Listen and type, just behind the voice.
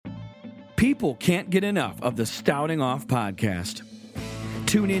People can't get enough of the Stouting Off podcast.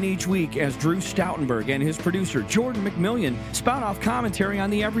 Tune in each week as Drew Stoutenberg and his producer, Jordan McMillian, spout off commentary on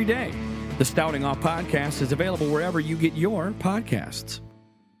the everyday. The Stouting Off podcast is available wherever you get your podcasts.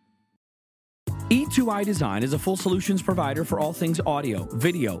 E2I Design is a full solutions provider for all things audio,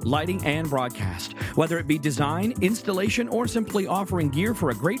 video, lighting, and broadcast. Whether it be design, installation, or simply offering gear for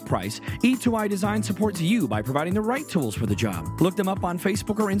a great price, E2I Design supports you by providing the right tools for the job. Look them up on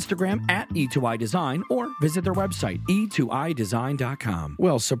Facebook or Instagram at E2I Design or visit their website, e2idesign.com.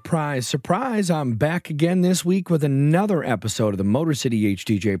 Well, surprise, surprise, I'm back again this week with another episode of the Motor City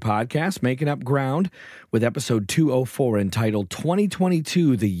HDJ podcast, making up ground with episode 204 entitled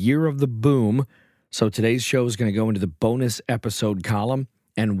 2022, The Year of the Boom. So today's show is going to go into the bonus episode column,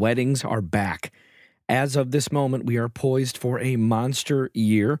 and weddings are back. As of this moment, we are poised for a monster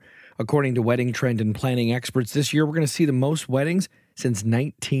year. According to wedding trend and planning experts, this year we're going to see the most weddings since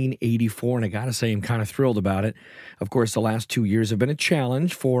 1984, and I got to say I'm kind of thrilled about it. Of course, the last 2 years have been a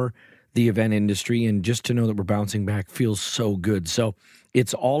challenge for the event industry, and just to know that we're bouncing back feels so good. So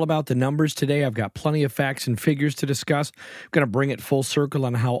it's all about the numbers today. I've got plenty of facts and figures to discuss. I'm going to bring it full circle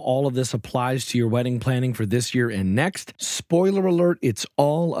on how all of this applies to your wedding planning for this year and next. Spoiler alert, it's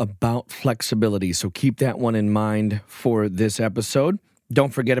all about flexibility, so keep that one in mind for this episode.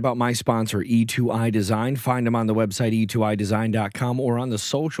 Don't forget about my sponsor, E2I Design. Find them on the website, e2idesign.com, or on the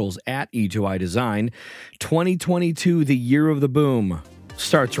socials at E2I Design. 2022, the year of the boom,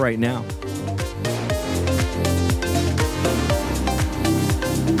 starts right now.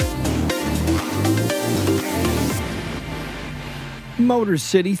 Motor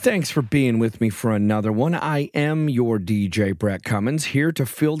City, thanks for being with me for another one. I am your DJ, Brett Cummins, here to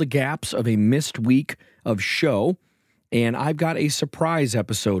fill the gaps of a missed week of show. And I've got a surprise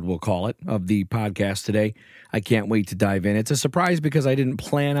episode, we'll call it, of the podcast today. I can't wait to dive in. It's a surprise because I didn't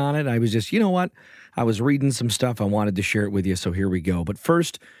plan on it. I was just, you know what? I was reading some stuff. I wanted to share it with you, so here we go. But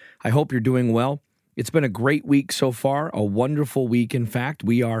first, I hope you're doing well. It's been a great week so far, a wonderful week, in fact.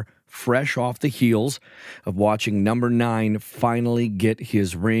 We are fresh off the heels of watching number 9 finally get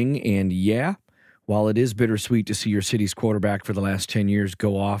his ring. And yeah, while it is bittersweet to see your city's quarterback for the last 10 years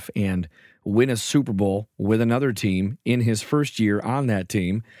go off and win a Super Bowl with another team in his first year on that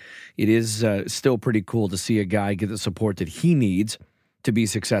team, it is still pretty cool to see a guy get the support that he needs to be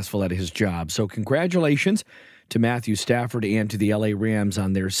successful at his job. So congratulations to Matthew Stafford and to the LA Rams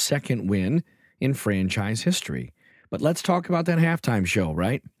on their second win in franchise history. But let's talk about that halftime show,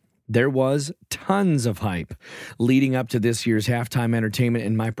 right? There was tons of hype leading up to this year's halftime entertainment,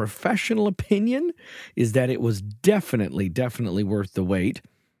 and my professional opinion is that it was definitely worth the wait.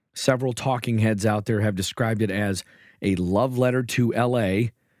 Several talking heads out there have described it as a love letter to LA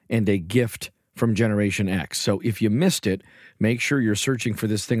and a gift from Generation X. So if you missed it, make sure you're searching for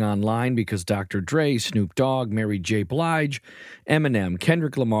this thing online, because Dr. Dre, Snoop Dogg, Mary J. Blige, Eminem,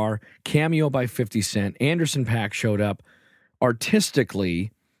 Kendrick Lamar, cameo by 50 Cent, Anderson .Paak showed up.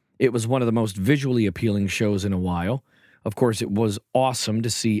 Artistically, it was one of the most visually appealing shows in a while. Of course, it was awesome to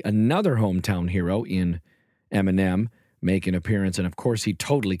see another hometown hero in Eminem make an appearance, and of course, he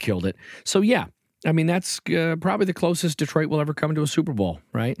totally killed it. So yeah, I mean, that's probably the closest Detroit will ever come to a Super Bowl,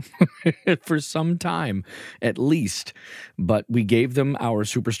 right? For some time, at least. But we gave them our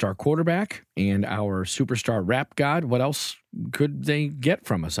superstar quarterback and our superstar rap god. What else could they get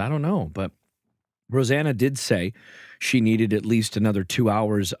from us? I don't know, but Rosanna did say she needed at least another 2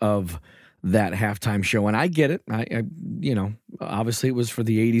 hours of that halftime show, and I get it. I obviously it was for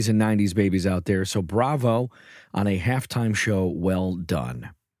the 80s and 90s babies out there, so bravo on a halftime show well done.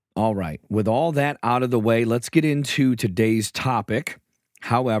 All right, with all that out of the way, let's get into today's topic.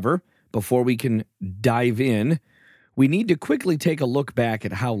 However, before we can dive in, we need to quickly take a look back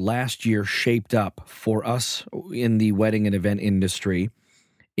at how last year shaped up for us in the wedding and event industry.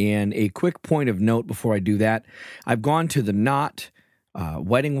 And a quick point of note before I do that, I've gone to the Knot,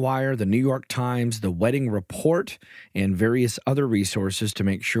 Wedding Wire, the New York Times, the Wedding Report, and various other resources to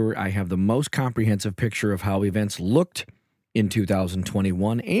make sure I have the most comprehensive picture of how events looked in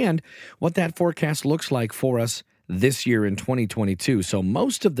 2021 and what that forecast looks like for us this year in 2022. So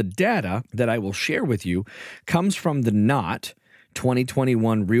most of the data that I will share with you comes from the Knot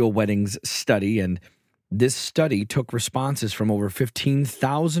 2021 Real Weddings study, and this study took responses from over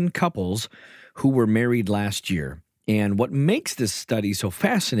 15,000 couples who were married last year. And what makes this study so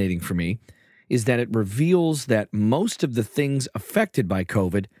fascinating for me is that it reveals that most of the things affected by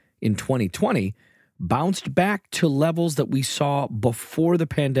COVID in 2020 bounced back to levels that we saw before the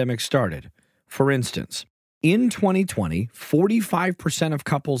pandemic started. For instance, in 2020, 45% of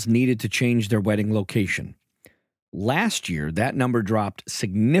couples needed to change their wedding location. Last year, that number dropped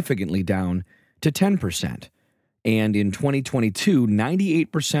significantly down to 10%. And in 2022,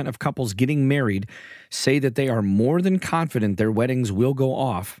 98% of couples getting married say that they are more than confident their weddings will go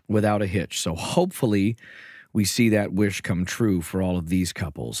off without a hitch. So hopefully we see that wish come true for all of these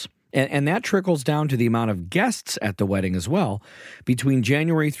couples. And that trickles down to the amount of guests at the wedding as well. Between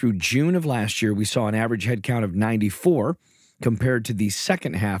January through June of last year, we saw an average head count of 94 compared to the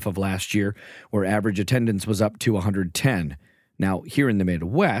second half of last year, where average attendance was up to 110. Now, here in the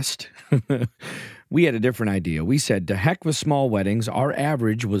Midwest, we had a different idea. We said, to heck with small weddings. Our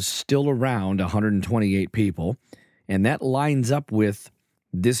average was still around 128 people, and that lines up with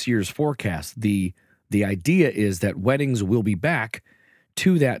this year's forecast. The idea is that weddings will be back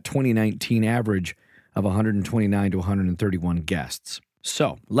to that 2019 average of 129 to 131 guests.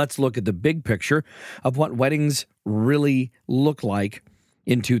 So let's look at the big picture of what weddings really look like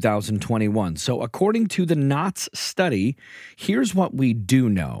in 2021. So according to the Knott's study, here's what we do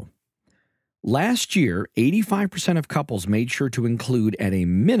know. Last year, 85% of couples made sure to include at a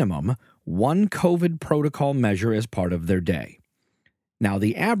minimum one COVID protocol measure as part of their day. Now,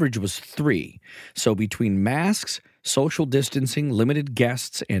 the average was 3. So between masks, social distancing, limited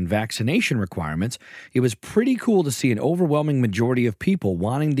guests, and vaccination requirements, it was pretty cool to see an overwhelming majority of people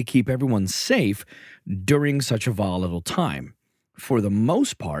wanting to keep everyone safe during such a volatile time. For the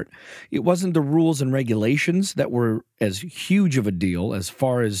most part, it wasn't the rules and regulations that were as huge of a deal as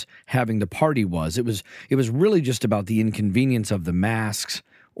far as having the party was. It was really just about the inconvenience of the masks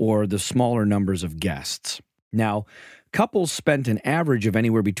or the smaller numbers of guests. Now, couples spent an average of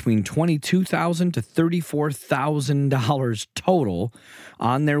anywhere between $22,000 to $34,000 total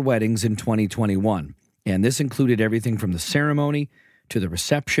on their weddings in 2021. And this included everything from the ceremony to the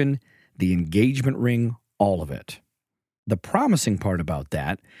reception, the engagement ring, all of it. The promising part about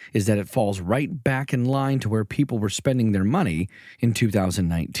that is that it falls right back in line to where people were spending their money in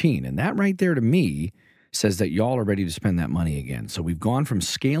 2019. And that right there to me says that y'all are ready to spend that money again. So we've gone from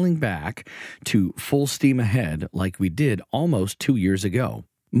scaling back to full steam ahead like we did almost 2 years ago.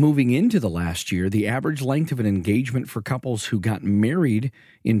 Moving into the last year, the average length of an engagement for couples who got married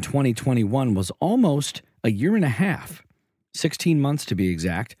in 2021 was almost a year and a half, 16 months to be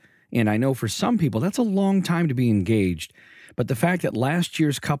exact. And I know for some people that's a long time to be engaged, but the fact that last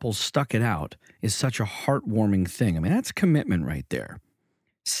year's couples stuck it out is such a heartwarming thing. I mean, that's commitment right there.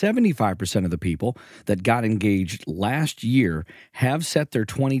 75% of the people that got engaged last year have set their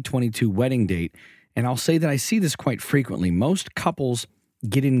 2022 wedding date, and I'll say that I see this quite frequently. Most couples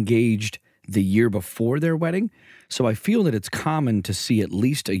get engaged the year before their wedding, so I feel that it's common to see at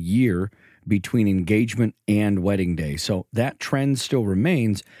least a year between engagement and wedding day. So that trend still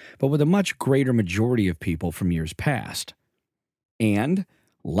remains, but with a much greater majority of people from years past. And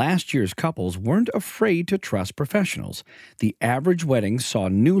last year's couples weren't afraid to trust professionals. The average wedding saw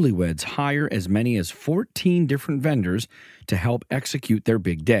newlyweds hire as many as 14 different vendors to help execute their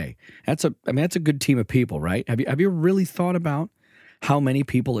big day. That's a good team of people, right? Have you really thought about how many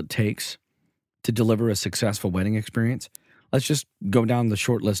people it takes to deliver a successful wedding experience? Let's just go down the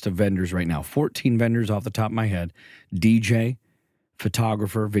short list of vendors right now. 14 vendors off the top of my head. DJ,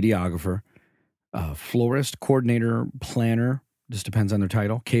 photographer, videographer, florist, coordinator, planner, just depends on their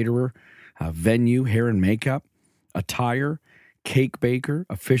title, caterer, venue, hair and makeup, attire, cake baker,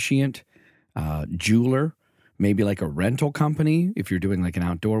 officiant, jeweler, maybe like a rental company if you're doing like an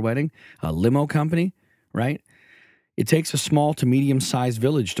outdoor wedding, a limo company, right? It takes a small to medium-sized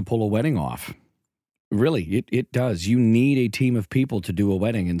village to pull a wedding off. Really, it does. You need a team of people to do a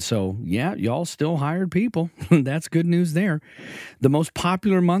wedding. And so, yeah, y'all still hired people. That's good news there. The most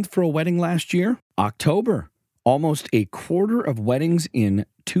popular month for a wedding last year, October. Almost a quarter of weddings in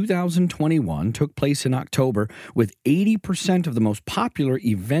 2021 took place in October, with 80% of the most popular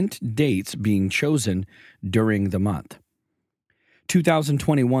event dates being chosen during the month.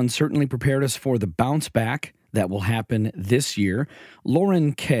 2021 certainly prepared us for the bounce back that will happen this year.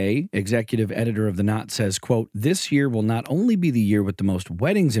 Lauren Kay, executive editor of The Knot, says, quote, "This year will not only be the year with the most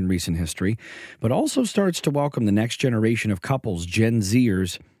weddings in recent history, but also starts to welcome the next generation of couples, Gen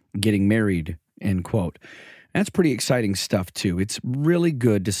Zers, getting married," end quote. That's pretty exciting stuff, too. It's really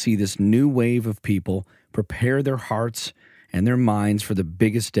good to see this new wave of people prepare their hearts and their minds for the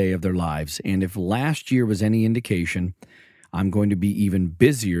biggest day of their lives. And if last year was any indication, I'm going to be even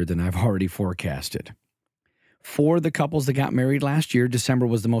busier than I've already forecasted. For the couples that got married last year, December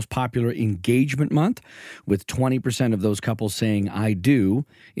was the most popular engagement month, with 20% of those couples saying "I do"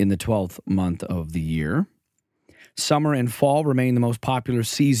 in the 12th month of the year. Summer and fall remain the most popular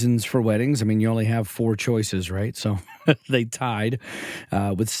seasons for weddings. I mean, you only have four choices, right? So they tied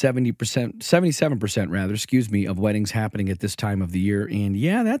with 77% rather, of weddings happening at this time of the year. And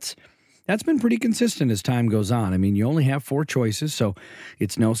yeah, that's been pretty consistent as time goes on. I mean, you only have four choices, so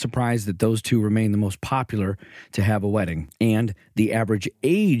it's no surprise that those two remain the most popular to have a wedding. And the average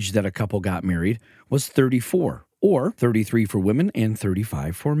age that a couple got married was 34, or 33 for women and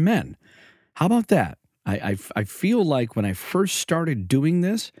 35 for men. How about that? I feel like when I first started doing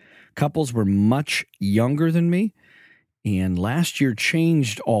this, couples were much younger than me, and last year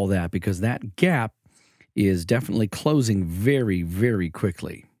changed all that because that gap is definitely closing very, very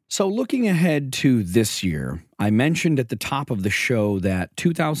quickly. So looking ahead to this year, I mentioned at the top of the show that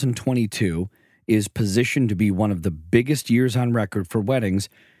 2022 is positioned to be one of the biggest years on record for weddings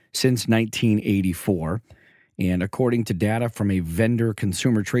since 1984. And according to data from a vendor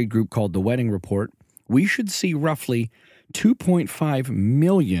consumer trade group called The Wedding Report, we should see roughly 2.5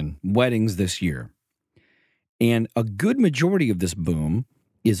 million weddings this year. And a good majority of this boom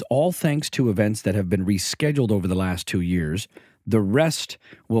is all thanks to events that have been rescheduled over the last 2 years. The rest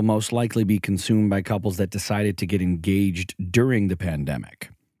will most likely be consumed by couples that decided to get engaged during the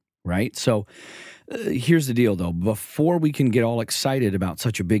pandemic, right? So here's the deal, though. Before we can get all excited about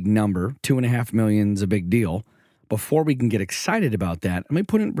such a big number, 2.5 million is a big deal. Before we can get excited about that, let me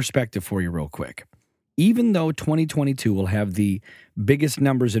put it in perspective for you real quick. Even though 2022 will have the biggest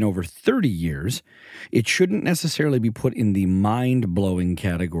numbers in over 30 years, it shouldn't necessarily be put in the mind-blowing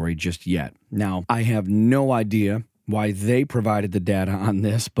category just yet. Now, I have no idea why they provided the data on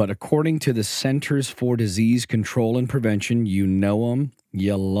this, but according to the Centers for Disease Control and Prevention, you know them,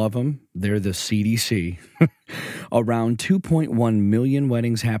 you love them, they're the CDC. Around 2.1 million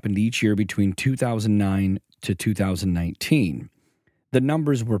weddings happened each year between 2009 to 2019. The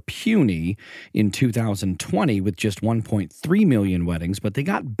numbers were puny in 2020 with just 1.3 million weddings, but they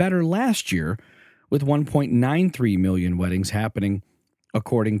got better last year with 1.93 million weddings happening,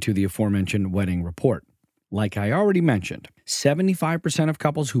 according to the aforementioned Wedding Report. Like I already mentioned, 75% of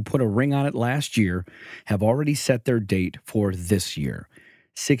couples who put a ring on it last year have already set their date for this year.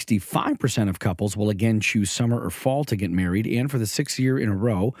 65% of couples will again choose summer or fall to get married, and for the sixth year in a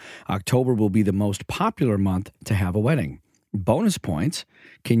row, October will be the most popular month to have a wedding. Bonus points,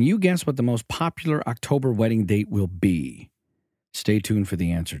 can you guess what the most popular October wedding date will be? Stay tuned for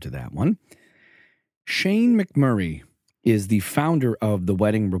the answer to that one. Shane McMurray is the founder of The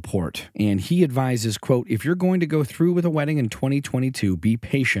Wedding Report, and he advises, quote, if you're going to go through with a wedding in 2022, be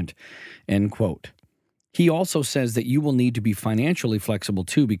patient, end quote. He also says that you will need to be financially flexible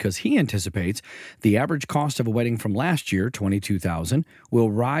too, because he anticipates the average cost of a wedding from last year, $22,000, will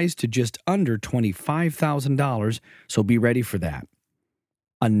rise to just under $25,000, so be ready for that.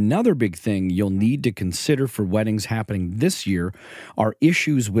 Another big thing you'll need to consider for weddings happening this year are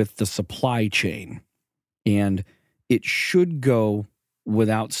issues with the supply chain. And it should go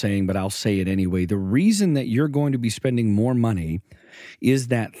without saying, but I'll say it anyway. The reason that you're going to be spending more money is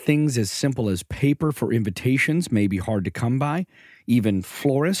that things as simple as paper for invitations may be hard to come by. Even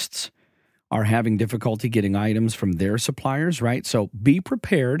florists are having difficulty getting items from their suppliers, right? So be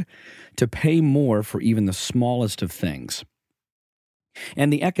prepared to pay more for even the smallest of things.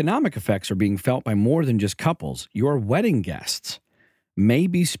 And the economic effects are being felt by more than just couples. Your wedding guests may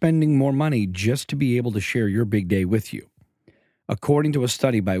be spending more money just to be able to share your big day with you. According to a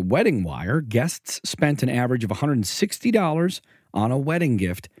study by Wedding Wire, guests spent an average of $160 on a wedding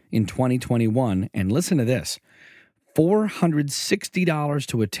gift in 2021. And listen to this, $460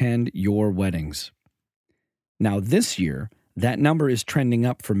 to attend your weddings. Now this year, that number is trending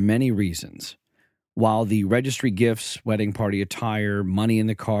up for many reasons. While the registry gifts, wedding party attire, money in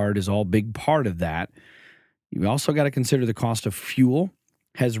the card is all big part of that, you also got to consider the cost of fuel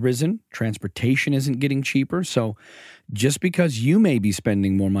has risen. Transportation isn't getting cheaper. So just because you may be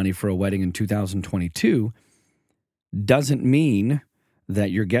spending more money for a wedding in 2022 doesn't mean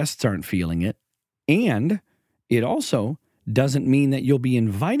that your guests aren't feeling it. And it also doesn't mean that you'll be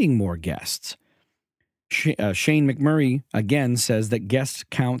inviting more guests. Shane McMurray, again, says that guest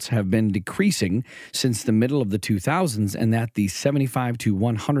counts have been decreasing since the middle of the 2000s and that the 75 to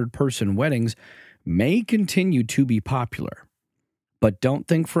 100 person weddings may continue to be popular. But don't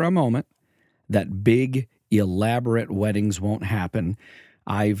think for a moment that big, elaborate weddings won't happen.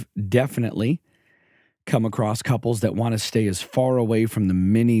 I've definitely come across couples that want to stay as far away from the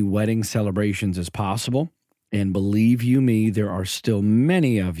mini wedding celebrations as possible. And believe you me, there are still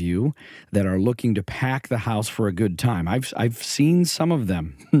many of you that are looking to pack the house for a good time. I've seen some of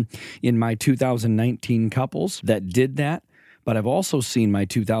them in my 2019 couples that did that, but I've also seen my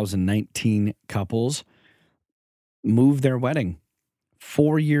 2019 couples move their wedding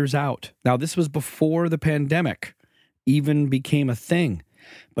 4 years out. Now, this was before the pandemic even became a thing,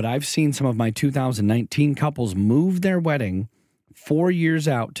 but I've seen some of my 2019 couples move their wedding 4 years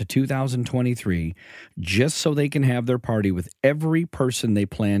out to 2023 just so they can have their party with every person they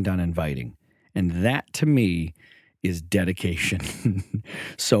planned on inviting. And that, to me, is dedication.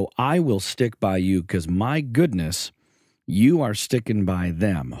 So I will stick by you because, my goodness, you are sticking by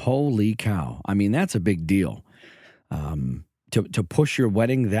them. Holy cow. I mean, that's a big deal. To push your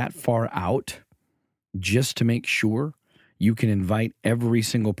wedding that far out just to make sure you can invite every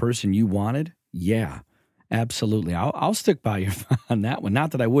single person you wanted. Yeah, absolutely. I'll stick by you on that one.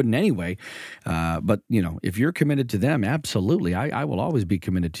 Not that I wouldn't anyway, but if you're committed to them, absolutely. I will always be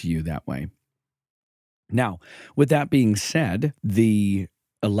committed to you that way. Now, with that being said, the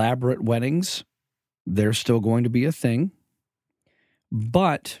elaborate weddings, they're still going to be a thing,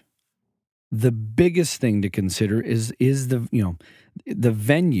 but the biggest thing to consider is the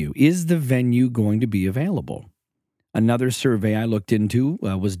venue. Is the venue going to be available? Another survey I looked into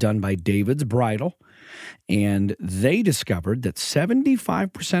was done by David's Bridal, and they discovered that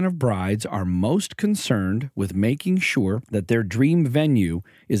 75% of brides are most concerned with making sure that their dream venue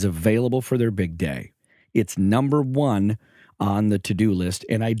is available for their big day. It's number one on the to-do list,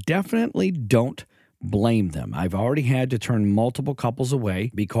 and I definitely don't blame them. I've already had to turn multiple couples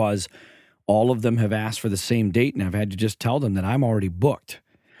away because all of them have asked for the same date, and I've had to just tell them that I'm already booked.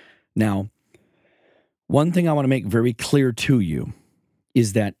 Now, one thing I want to make very clear to you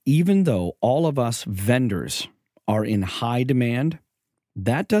is that even though all of us vendors are in high demand,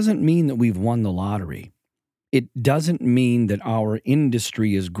 that doesn't mean that we've won the lottery. It doesn't mean that our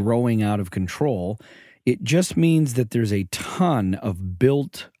industry is growing out of control. It just means that there's a ton of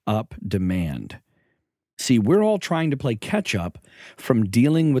built-up demand. See, we're all trying to play catch-up from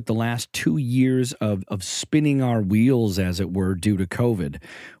dealing with the last 2 years of spinning our wheels, as it were, due to COVID.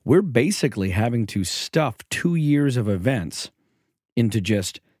 We're basically having to stuff 2 years of events into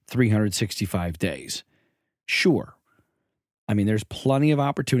just 365 days. Sure. I mean, there's plenty of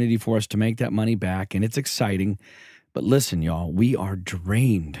opportunity for us to make that money back, and it's exciting. But listen, y'all, we are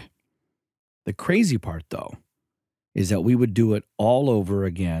drained. The crazy part, though, is that we would do it all over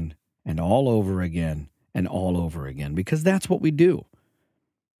again and all over again and all over again, because that's what we do.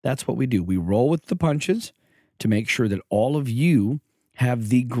 That's what we do. We roll with the punches to make sure that all of you have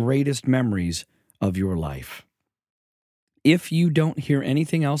the greatest memories of your life. If you don't hear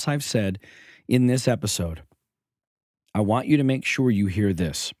anything else I've said in this episode, I want you to make sure you hear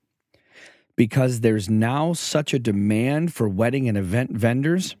this, because there's now such a demand for wedding and event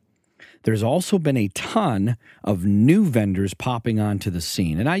vendors. There's also been a ton of new vendors popping onto the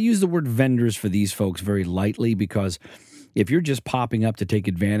scene. And I use the word vendors for these folks very lightly, because if you're just popping up to take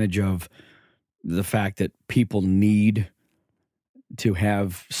advantage of the fact that people need to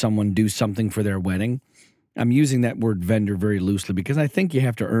have someone do something for their wedding, I'm using that word vendor very loosely because I think you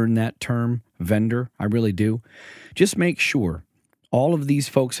have to earn that term, vendor. I really do. Just make sure all of these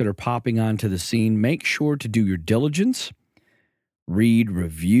folks that are popping onto the scene, make sure to do your diligence, read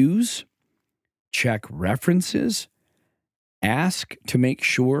reviews, check references, ask to make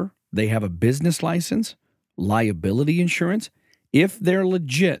sure they have a business license, liability insurance. If they're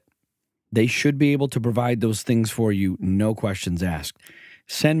legit, they should be able to provide those things for you, no questions asked.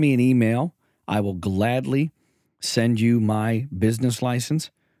 Send me an email. I will gladly send you my business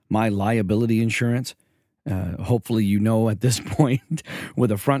license, my liability insurance. Hopefully, you know at this point,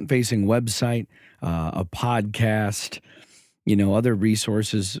 with a front-facing website, a podcast, other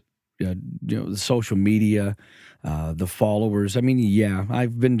resources, the social media, the followers. I mean, yeah,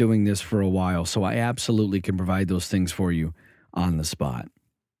 I've been doing this for a while, so I absolutely can provide those things for you on the spot.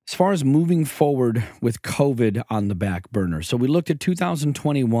 As far as moving forward with COVID on the back burner, so we looked at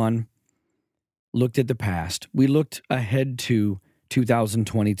 2021, looked at the past. We looked ahead to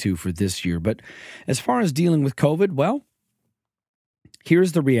 2022 for this year. But as far as dealing with COVID, well,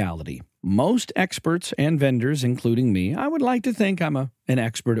 here's the reality. Most experts and vendors, including me, I would like to think I'm an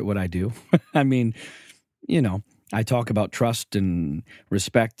expert at what I do. I mean, I talk about trust and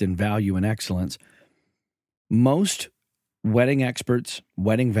respect and value and excellence. Most wedding experts,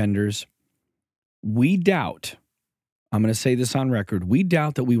 wedding vendors, we doubt, I'm going to say this on record, we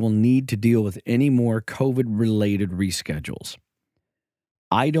doubt that we will need to deal with any more COVID-related reschedules.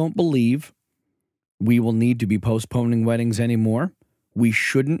 I don't believe we will need to be postponing weddings anymore. We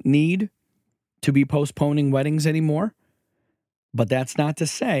shouldn't need to be postponing weddings anymore. But that's not to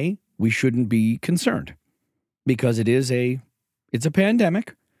say we shouldn't be concerned, because it's a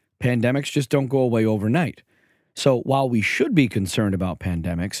pandemic. Pandemics just don't go away overnight. So while we should be concerned about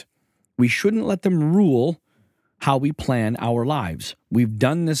pandemics, we shouldn't let them rule how we plan our lives. We've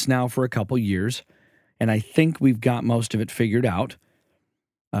done this now for a couple years, and I think we've got most of it figured out,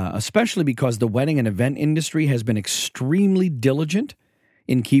 especially because the wedding and event industry has been extremely diligent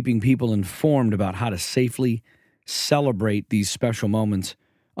in keeping people informed about how to safely celebrate these special moments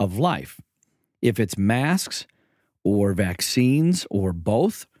of life. If it's masks or vaccines or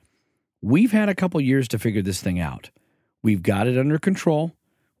both, we've had a couple years to figure this thing out. We've got it under control.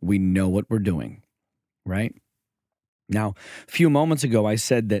 We know what we're doing, right? Now, a few moments ago, I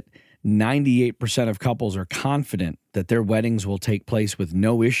said that 98% of couples are confident that their weddings will take place with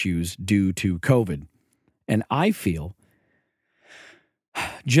no issues due to COVID. And I feel,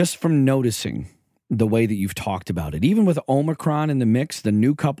 just from noticing the way that you've talked about it, even with Omicron in the mix, the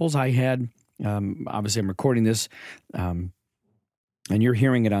new couples I had, obviously I'm recording this, and you're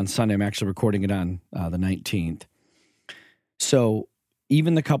hearing it on Sunday. I'm actually recording it on the 19th. So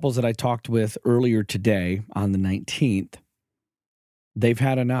even the couples that I talked with earlier today on the 19th, they've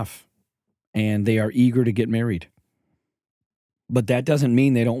had enough and they are eager to get married. But that doesn't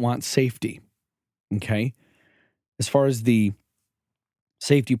mean they don't want safety, okay? As far as the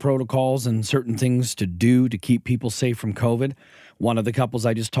safety protocols and certain things to do to keep people safe from COVID, one of the couples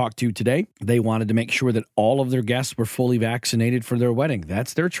I just talked to today, they wanted to make sure that all of their guests were fully vaccinated for their wedding.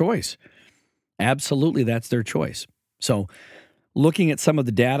 That's their choice. Absolutely, that's their choice. So looking at some of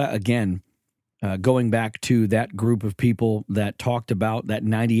the data again, going back to that group of people that talked about that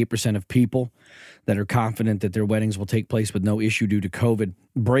 98% of people that are confident that their weddings will take place with no issue due to COVID,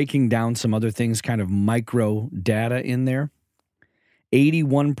 breaking down some other things, kind of micro data in there.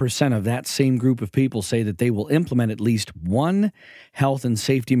 81% of that same group of people say that they will implement at least one health and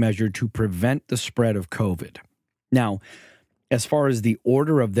safety measure to prevent the spread of COVID. Now, as far as the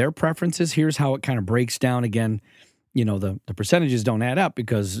order of their preferences, here's how it kind of breaks down again. You know, the percentages don't add up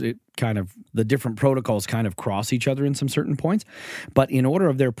because the different protocols kind of cross each other in some certain points. But in order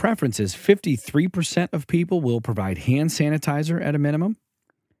of their preferences, 53% of people will provide hand sanitizer at a minimum.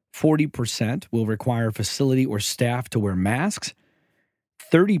 40% will require facility or staff to wear masks.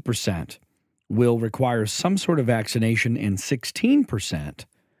 30% will require some sort of vaccination, and 16%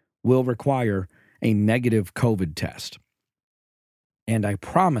 will require a negative COVID test. And I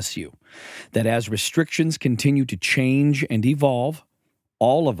promise you that as restrictions continue to change and evolve,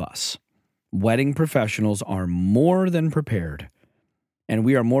 all of us, wedding professionals, are more than prepared, and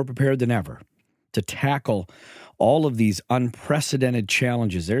we are more prepared than ever to tackle all of these unprecedented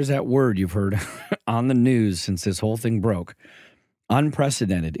challenges. There's that word you've heard on the news since this whole thing broke.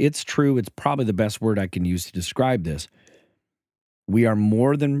 Unprecedented. It's true. It's probably the best word I can use to describe this. We are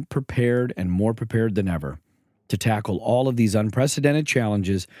more than prepared and more prepared than ever to tackle all of these unprecedented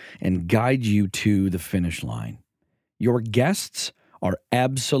challenges and guide you to the finish line. Your guests are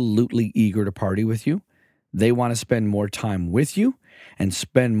absolutely eager to party with you. They want to spend more time with you and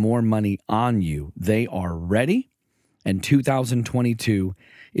spend more money on you. They are ready, and 2022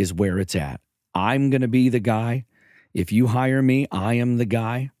 is where it's at. I'm going to be the guy. If you hire me, I am the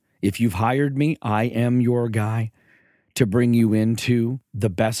guy. If you've hired me, I am your guy to bring you into the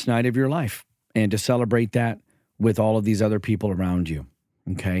best night of your life and to celebrate that with all of these other people around you,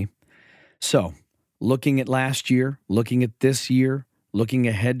 okay? So, looking at last year, looking at this year, looking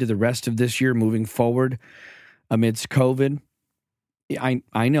ahead to the rest of this year, moving forward amidst COVID,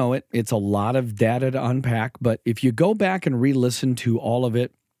 I know it's a lot of data to unpack, but if you go back and re-listen to all of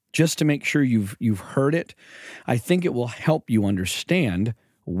it, just to make sure you've heard it, I think it will help you understand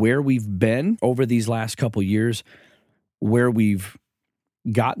where we've been over these last couple years, where we've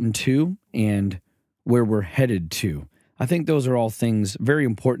gotten to, and where we're headed to. I think those are all things, very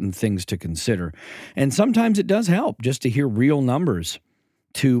important things to consider. And sometimes it does help just to hear real numbers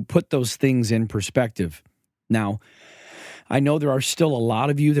to put those things in perspective. Now, I know there are still a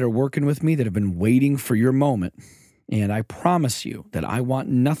lot of you that are working with me that have been waiting for your moment. And I promise you that I want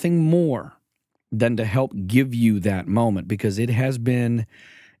nothing more than to help give you that moment, because it has been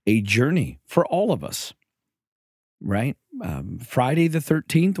a journey for all of us, right? Friday the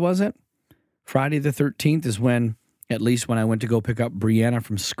 13th, was it? Friday the 13th is when, at least when I went to go pick up Brianna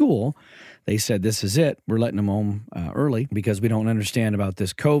from school, they said, this is it. We're letting them home early because we don't understand about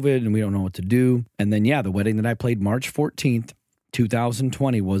this COVID and we don't know what to do. And then, the wedding that I played March 14th,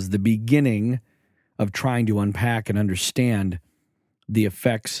 2020 was the beginning of trying to unpack and understand the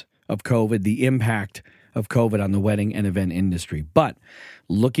effects of COVID, the impact of COVID on the wedding and event industry. But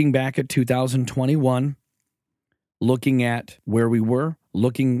looking back at 2021, looking at where we were,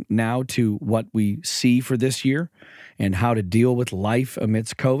 looking now to what we see for this year and how to deal with life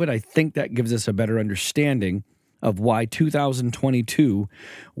amidst COVID, I think that gives us a better understanding of why 2022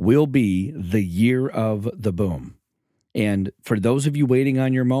 will be the year of the boom. And for those of you waiting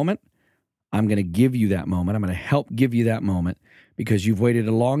on your moment, I'm going to give you that moment. I'm going to help give you that moment because you've waited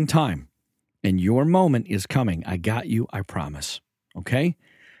a long time and your moment is coming. I got you. I promise. Okay?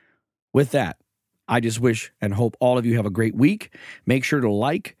 With that, I just wish and hope all of you have a great week. Make sure to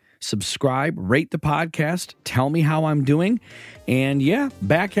like, subscribe, rate the podcast, tell me how I'm doing. And yeah,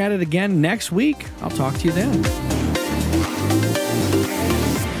 back at it again next week. I'll talk to you then.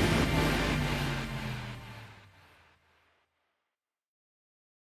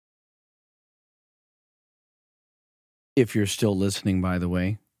 If you're still listening, by the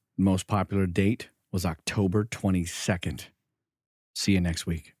way, the most popular date was October 22nd. See you next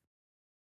week.